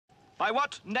By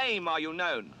what name are you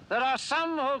known? There are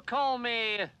some who call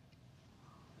me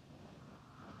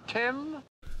Tim.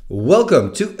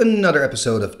 Welcome to another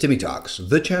episode of Timmy Talks,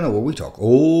 the channel where we talk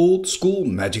old school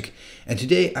magic. And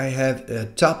today I have a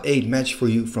top 8 match for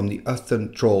you from the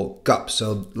Uthden Troll Cup.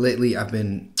 So lately I've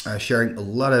been sharing a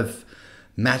lot of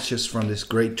matches from this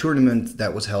great tournament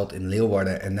that was held in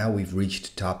Leeuwarden, and now we've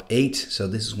reached top 8. So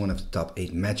this is one of the top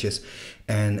 8 matches,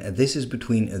 and this is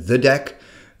between the deck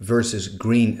versus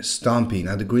Green Stompy.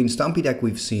 Now the Green Stompy deck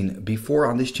we've seen before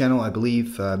on this channel. I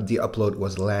believe the upload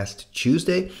was last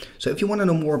Tuesday. So if you want to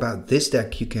know more about this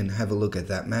deck, you can have a look at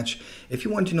that match. If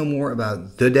you want to know more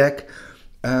about the deck,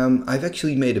 I've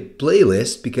actually made a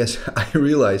playlist because I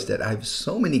realized that I have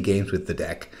so many games with the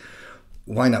deck.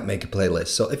 Why not make a playlist?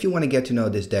 So if you want to get to know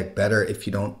this deck better, if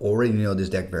you don't already know this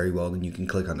deck very well, then you can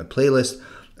click on the playlist.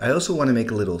 I also want to make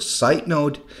a little side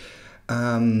note.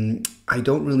 I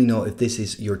don't really know if this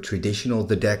is your traditional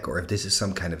the deck or if this is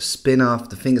some kind of spin-off.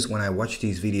 The thing is, when I watch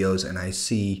these videos and I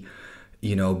see,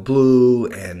 you know, blue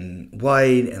and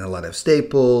white and a lot of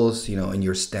staples, you know, and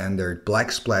your standard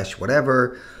black splash,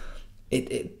 whatever,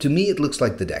 to me it looks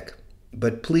like the deck.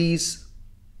 But please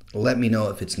let me know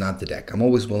if it's not the deck. I'm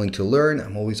always willing to learn.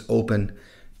 I'm always open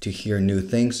to hear new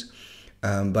things.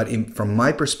 From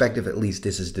my perspective, at least,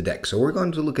 this is the deck. So we're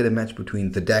going to look at a match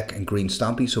between the deck and Green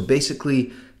Stompy. So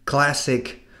basically,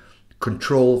 classic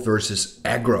control versus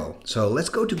aggro. So let's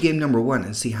go to game number 1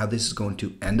 and see how this is going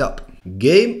to end up.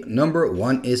 Game number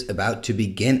 1 is about to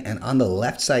begin, and on the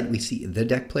left side we see the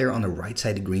deck player, on the right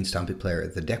side the Green Stompy player.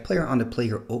 The deck player on the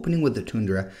player opening with the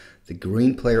Tundra, the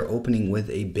green player opening with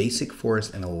a basic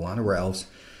forest and a Llanowar Elves.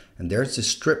 And there's the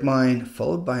strip mine,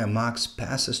 followed by a Mox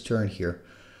passes turn here.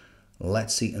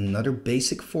 Let's see, another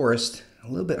basic forest, a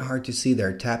little bit hard to see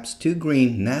there. Taps 2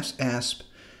 green, Naf's Asp,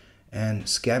 and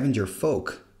Scavenger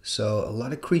Folk. So a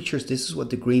lot of creatures. This is what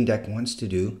the green deck wants to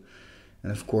do.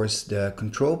 And of course the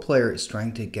control player is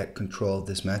trying to get control of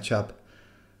this matchup.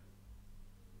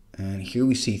 And here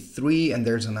we see 3, and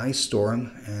there's an Ice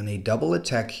Storm and a double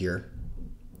attack here.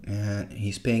 And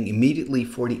he's paying immediately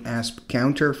for the Asp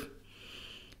counter.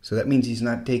 So that means he's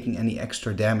not taking any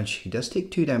extra damage. He does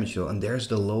take 2 damage though. And there's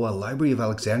the Loa Library of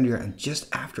Alexandria. And just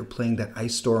after playing that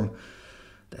Ice Storm,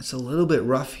 that's a little bit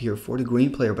rough here for the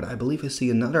green player. But I believe I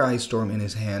see another Ice Storm in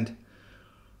his hand,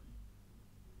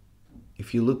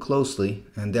 if you look closely.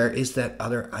 And there is that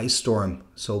other Ice Storm.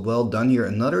 So well done here.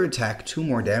 Another attack, 2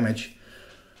 more damage.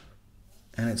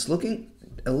 And it's looking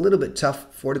a little bit tough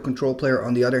for the control player.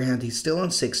 On the other hand, he's still on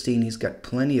 16. He's got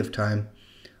plenty of time.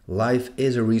 Life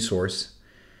is a resource.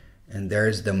 And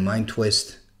there's the Mind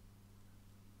Twist.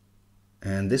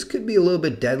 And this could be a little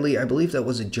bit deadly. I believe that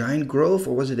was a Giant Grove,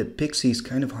 or was it a Pixie? It's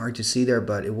kind of hard to see there,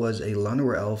 but it was a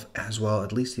Llanowar Elf as well.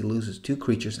 At least he loses 2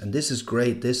 creatures. And this is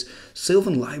great. This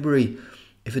Sylvan Library,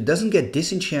 if it doesn't get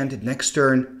disenchanted next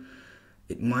turn,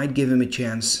 it might give him a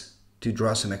chance to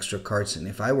draw some extra cards. And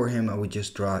if I were him, I would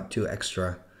just draw 2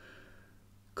 extra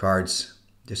cards.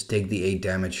 Just take the 8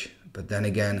 damage. But then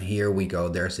again, here we go.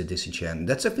 There's the disenchant.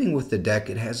 That's the thing with the deck.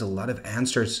 It has a lot of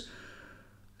answers.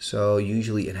 So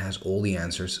usually it has all the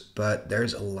answers. But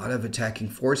there's a lot of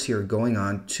attacking force here going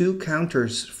on. 2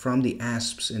 counters from the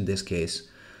Asps in this case.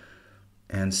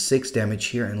 And 6 damage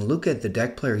here. And look at the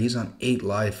deck player. He's on 8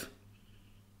 life.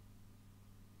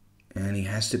 And he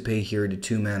has to pay here the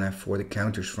 2 mana for the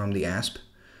counters from the Asp.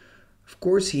 Of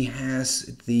course, he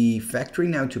has the factory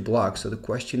now to block. So the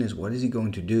question is, what is he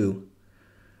going to do?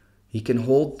 He can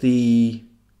hold the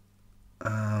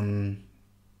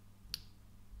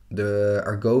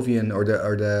Argovian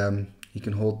he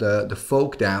can hold the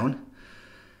folk down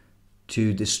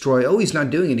to destroy. Oh, he's not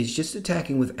doing it. He's just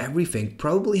attacking with everything.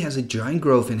 Probably has a Giant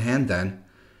Grove in hand then.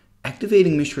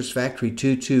 Activating Mishra's Factory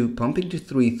 2/2, pumping to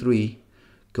 3/3,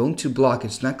 going to block.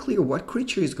 It's not clear what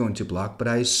creature he's going to block, but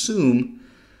I assume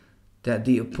that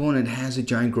the opponent has a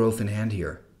Giant Grove in hand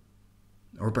here,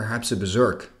 or perhaps a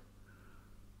Berserk.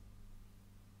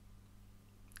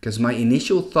 Because my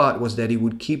initial thought was that he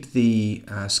would keep the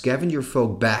Scavenger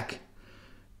Folk back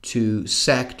to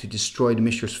sack to destroy the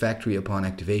Mishra's Factory upon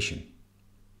activation.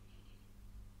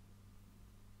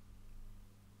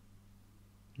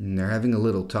 And they're having a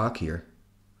little talk here.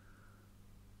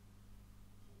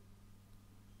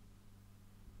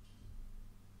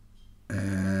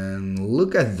 And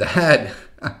look at that.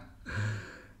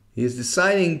 He's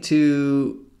deciding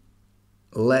to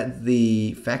let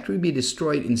the factory be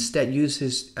destroyed, instead use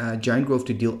his Giant Grove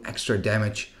to deal extra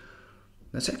damage.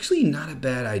 That's actually not a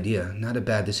bad idea, not a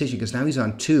bad decision, because now he's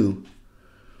on 2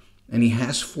 and he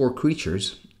has 4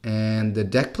 creatures and the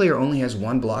deck player only has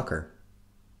 1 blocker.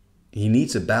 He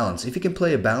needs a balance. If he can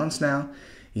play a balance now,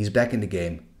 he's back in the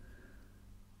game.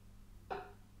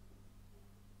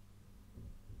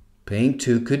 Paying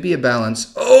 2 could be a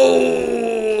balance.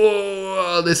 Oh,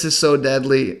 this is so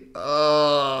deadly.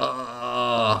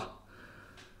 Oh,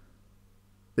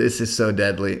 this is so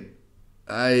deadly.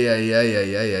 Ay, ay, ay,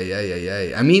 ay, ay, ay, ay, ay,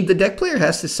 ay. I mean, the deck player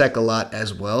has to sack a lot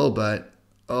as well, but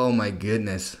oh my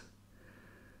goodness.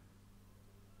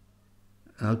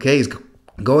 Okay, he's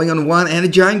going on 1 and a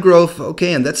giant growth.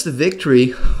 Okay, and that's the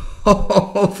victory.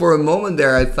 For a moment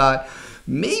there, I thought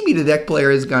maybe the deck player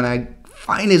is going to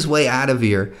find his way out of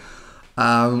here,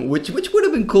 which would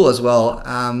have been cool as well.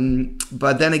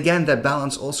 But then again, that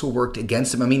balance also worked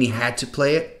against him. I mean, he had to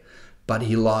play it, but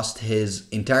he lost his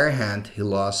entire hand. He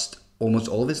lost almost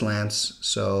all of his lands.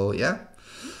 So yeah,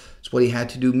 it's what he had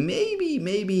to do. Maybe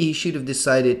he should have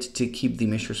decided to keep the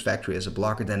Mishra's Factory as a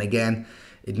blocker. Then again,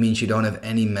 it means you don't have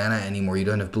any mana anymore. You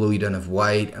don't have blue, you don't have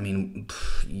white. I mean,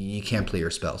 you can't play your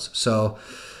spells. So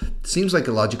it seems like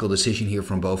a logical decision here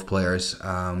from both players.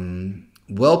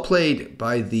 Well played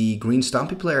by the Green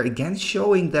Stompy player, again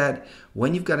showing that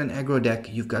when you've got an aggro deck,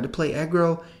 you've got to play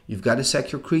aggro, you've got to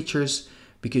sack your creatures,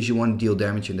 because you want to deal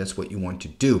damage, and that's what you want to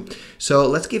do. So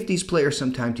let's give these players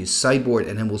some time to sideboard,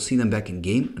 and then we'll see them back in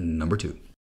game number 2.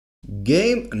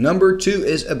 Game number 2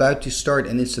 is about to start,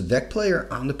 and it's the deck player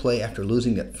on the play after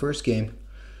losing that first game.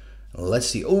 Let's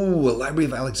see. Oh, a Library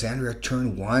of Alexandria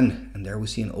turn 1, and there we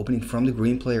see an opening from the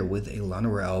green player with a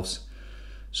Llanowar Elves.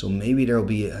 So maybe there will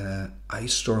be an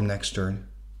Ice Storm next turn.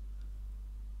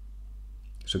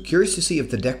 So curious to see if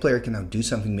the deck player can now do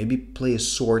something, maybe play his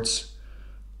Swords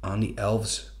on the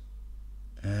Elves,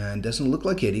 and doesn't look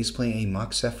like it. He's playing a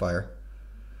Mox Sapphire,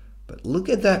 but look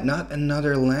at that, not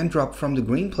another land drop from the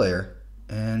green player,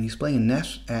 and he's playing a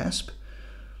Asp,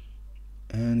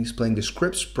 and he's playing the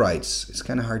Script Sprites. It's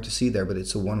kind of hard to see there, but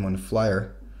it's a 1/1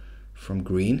 flyer from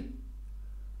green.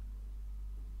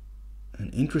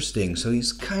 And interesting, so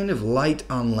he's kind of light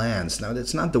on lands. Now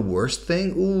that's not the worst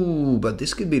thing, ooh, but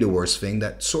this could be the worst thing.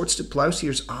 That Swords to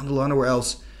Plowshares on the Llanowar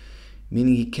Elves,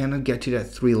 meaning he cannot get to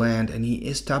that 3 land, and he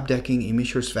is top decking a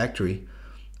Mishra's Factory.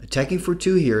 Attacking for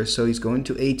 2 here, so he's going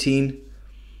to 18.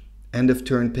 End of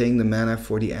turn, paying the mana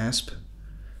for the Asp.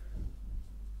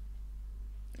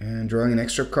 And drawing an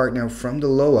extra card now from the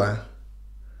Loa.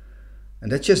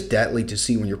 And that's just deadly to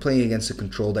see when you're playing against a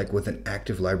control deck with an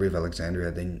active Library of Alexandria.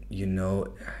 Then you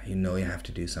know you have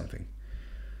to do something.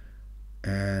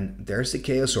 And there's the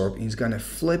Chaos Orb. He's going to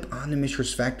flip on the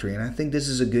Mishra's Factory. And I think this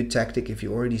is a good tactic if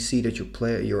you already see that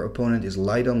your opponent is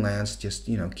light on lands. Just,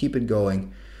 keep it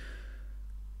going.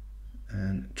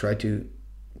 And try to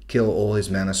kill all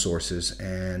his mana sources.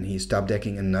 And he's top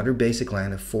decking another basic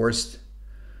land, a Forest.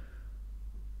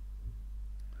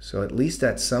 So at least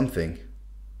that's something.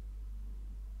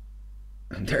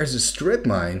 And there's a Strip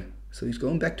Mine. So he's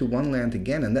going back to 1 land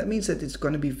again. And that means that it's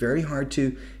going to be very hard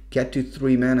to get to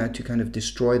 3 mana to kind of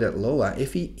destroy that Loa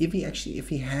if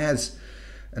he has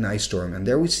an Ice Storm. And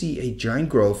there we see a Giant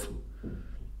Growth.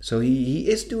 So he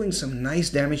is doing some nice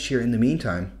damage here in the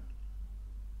meantime.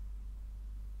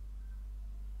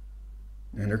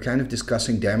 And they're kind of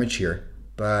discussing damage here,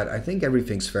 but I think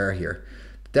everything's fair here.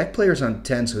 The deck player's on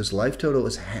 10, so his life total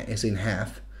is in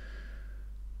half.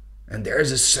 And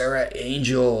there's a Serra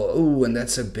Angel. Ooh, and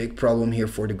that's a big problem here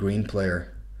for the green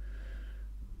player.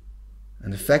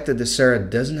 And the fact that the Serra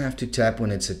doesn't have to tap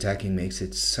when it's attacking makes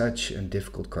it such a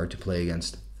difficult card to play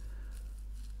against.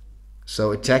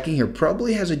 So attacking here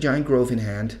probably has a Giant Growth in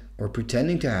hand, or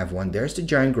pretending to have one. There's the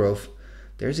Giant Growth.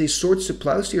 There's a Swords to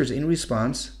Plowshares in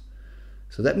response.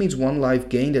 So that means 1 life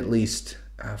gained at least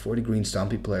for the Green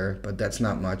Stompy player, but that's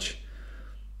not much.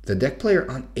 The deck player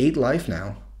on 8 life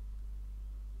now.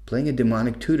 Playing a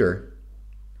Demonic Tutor.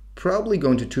 Probably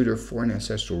going to tutor for an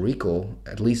Ancestral Recall.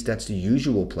 At least that's the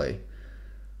usual play.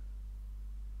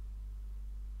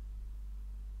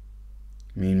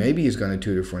 I mean, maybe he's going to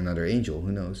tutor for another Angel.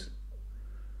 Who knows?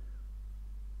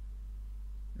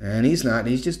 And he's not.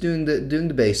 He's just doing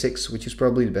the basics, which is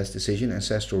probably the best decision.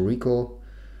 Ancestral Recall.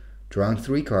 Drawing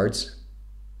 3 cards.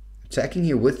 Attacking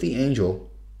here with the Angel.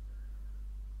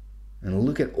 And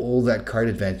look at all that card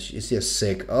advantage. It's just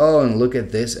sick. Oh, and look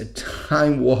at this. A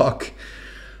Time Walk.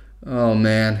 Oh,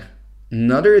 man.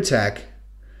 Another attack.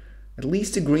 At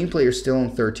least the green player's still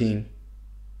on 13.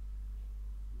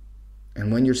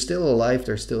 And when you're still alive,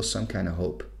 there's still some kind of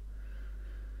hope.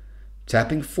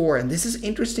 Tapping 4. And this is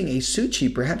interesting. A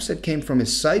Suchi. Perhaps that came from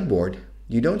his sideboard.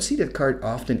 You don't see that card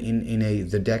often in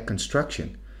the deck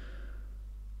construction.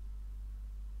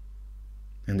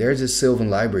 And there's a Sylvan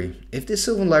Library. If this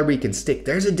Sylvan Library can stick,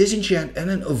 there's a Disenchant and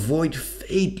an Avoid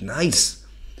Fate. Nice.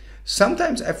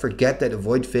 Sometimes I forget that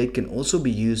Avoid Fate can also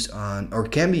be used on, or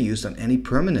can be used on any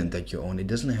permanent that you own. It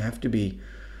doesn't have to be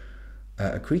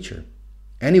a creature.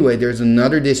 Anyway, there's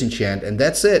another disenchant, and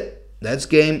that's it. That's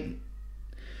game.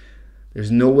 There's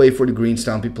no way for the Green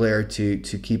Stompy player to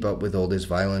keep up with all this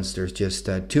violence. There's just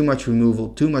too much removal,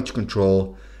 too much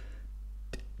control,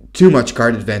 too much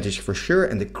card advantage for sure,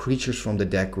 and the creatures from the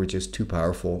deck were just too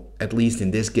powerful, at least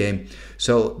in this game.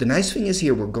 So the nice thing is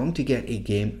here, we're going to get a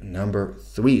game number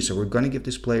 3. So we're going to give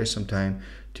this player some time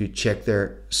to check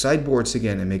their sideboards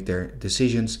again and make their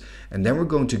decisions. And then we're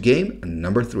going to game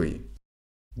number 3.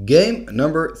 Game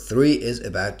number 3 is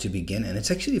about to begin, and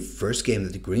it's actually the first game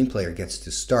that the green player gets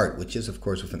to start, which is of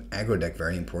course with an aggro deck,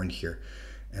 very important here.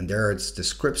 And there it's the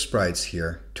script sprites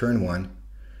here, turn 1,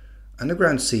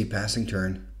 Underground Sea, passing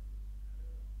turn.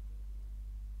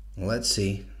 Let's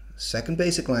see, second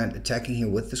basic land, attacking here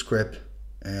with the script,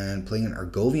 and playing an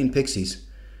Argovian Pixies.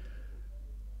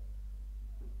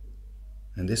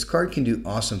 And this card can do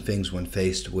awesome things when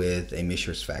faced with a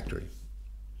Mishra's Factory.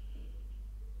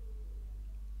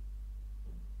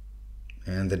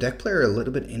 And the deck player a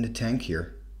little bit in the tank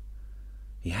here.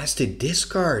 He has to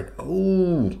discard.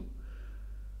 Oh,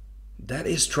 that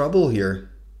is trouble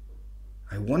here.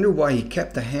 I wonder why he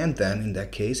kept the hand then. In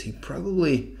that case, he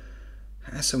probably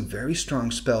has some very strong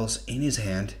spells in his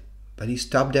hand, but he's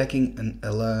top decking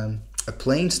a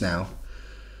Plains now.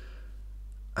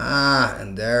 Ah,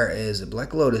 and there is a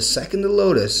Black Lotus, second to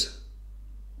Lotus,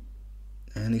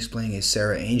 and he's playing a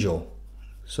Sarah Angel.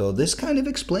 So this kind of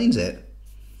explains it.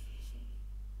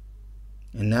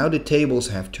 And now the tables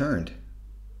have turned.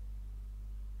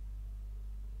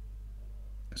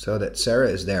 So that Sarah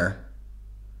is there,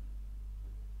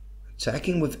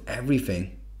 attacking with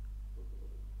everything.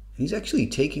 He's actually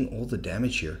taking all the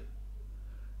damage here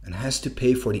and has to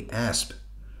pay for the Asp.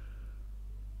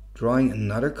 Drawing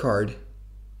another card.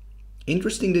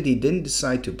 Interesting that he didn't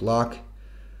decide to block.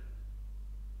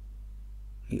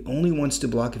 He only wants to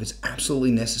block if it's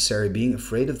absolutely necessary, being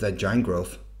afraid of that Giant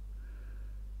Growth.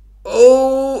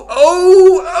 Oh,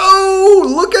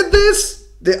 look at this.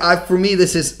 For me,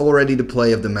 this is already the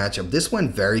play of the matchup. This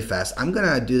went very fast. I'm going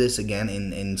to do this again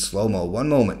in slow-mo. One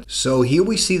moment. So here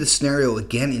we see the scenario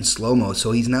again in slow-mo.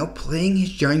 So he's now playing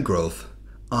his Giant Growth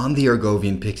on the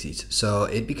Argovian Pixies. So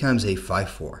it becomes a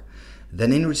 5-4.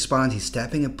 Then in response, he's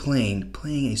tapping a plane,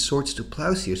 playing a Swords to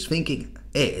Plowshares, thinking,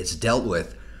 hey, it's dealt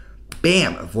with.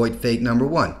 Bam! Avoid Fate number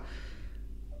 1.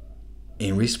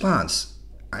 In response,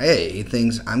 hey, he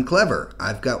thinks I'm clever.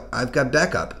 I've got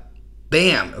backup.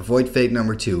 Bam! Avoid Fate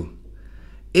number 2.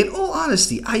 In all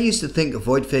honesty, I used to think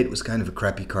Avoid Fate was kind of a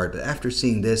crappy card, but after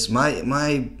seeing this,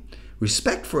 my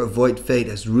respect for Avoid Fate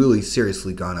has really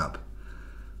seriously gone up.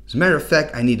 As a matter of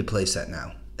fact, I need a playset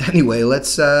now. Anyway, let's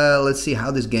see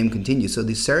how this game continues. So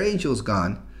the Sarah Angel is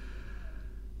gone,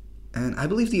 and I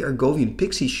believe the Argovian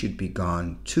Pixie should be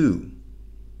gone too.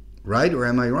 Right, or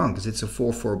am I wrong? Because it's a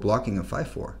 4-4 blocking a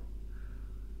 5-4.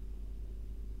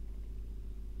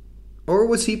 Or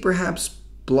was he perhaps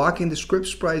blocking the script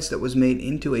sprites that was made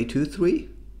into a 2-3?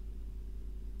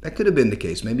 That could have been the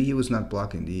case. Maybe he was not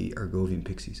blocking the Argovian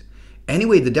Pixies.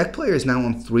 Anyway, the deck player is now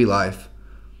on 3 life.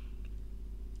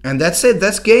 And that's it.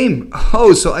 That's game.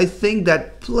 Oh, so I think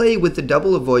that play with the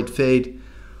double Avoid Fate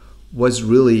was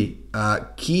really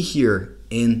key here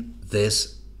in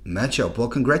this matchup. Well,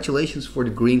 congratulations for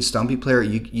the Green Stompy player.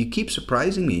 You keep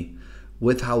surprising me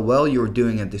with how well you're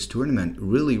doing at this tournament.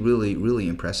 Really, really, really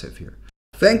impressive here.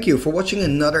 Thank you for watching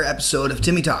another episode of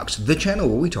Timmy Talks, the channel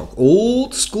where we talk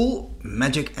old school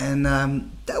magic, and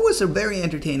that was a very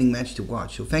entertaining match to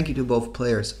watch. So thank you to both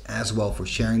players as well for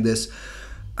sharing this.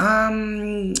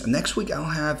 Next week I'll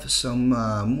have some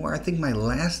more. I think my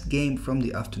last game from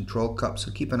the Uthden Troll Cup, so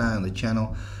keep an eye on the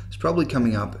channel. It's probably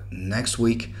coming up next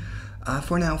week.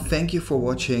 For now, thank you for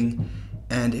watching.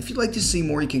 And if you'd like to see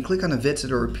more, you can click on the vids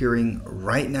that are appearing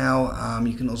right now.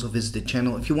 You can also visit the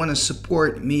channel. If you want to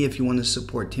support me, if you want to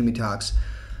support Timmy Talks,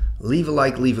 leave a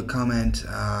like, leave a comment.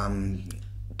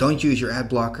 Don't use your ad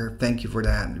blocker. Thank you for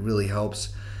that. It really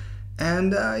helps.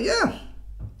 And yeah,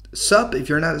 sub if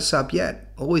you're not a sub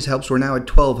yet. Always helps. We're now at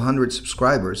 1,200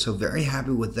 subscribers, so very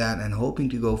happy with that and hoping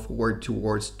to go forward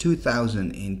towards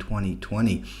 2,000 in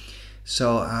 2020.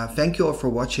 So thank you all for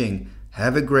watching.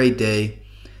 Have a great day.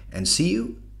 And see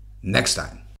you next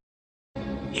time.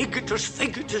 Igitus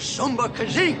figitus sumba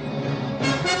kazee.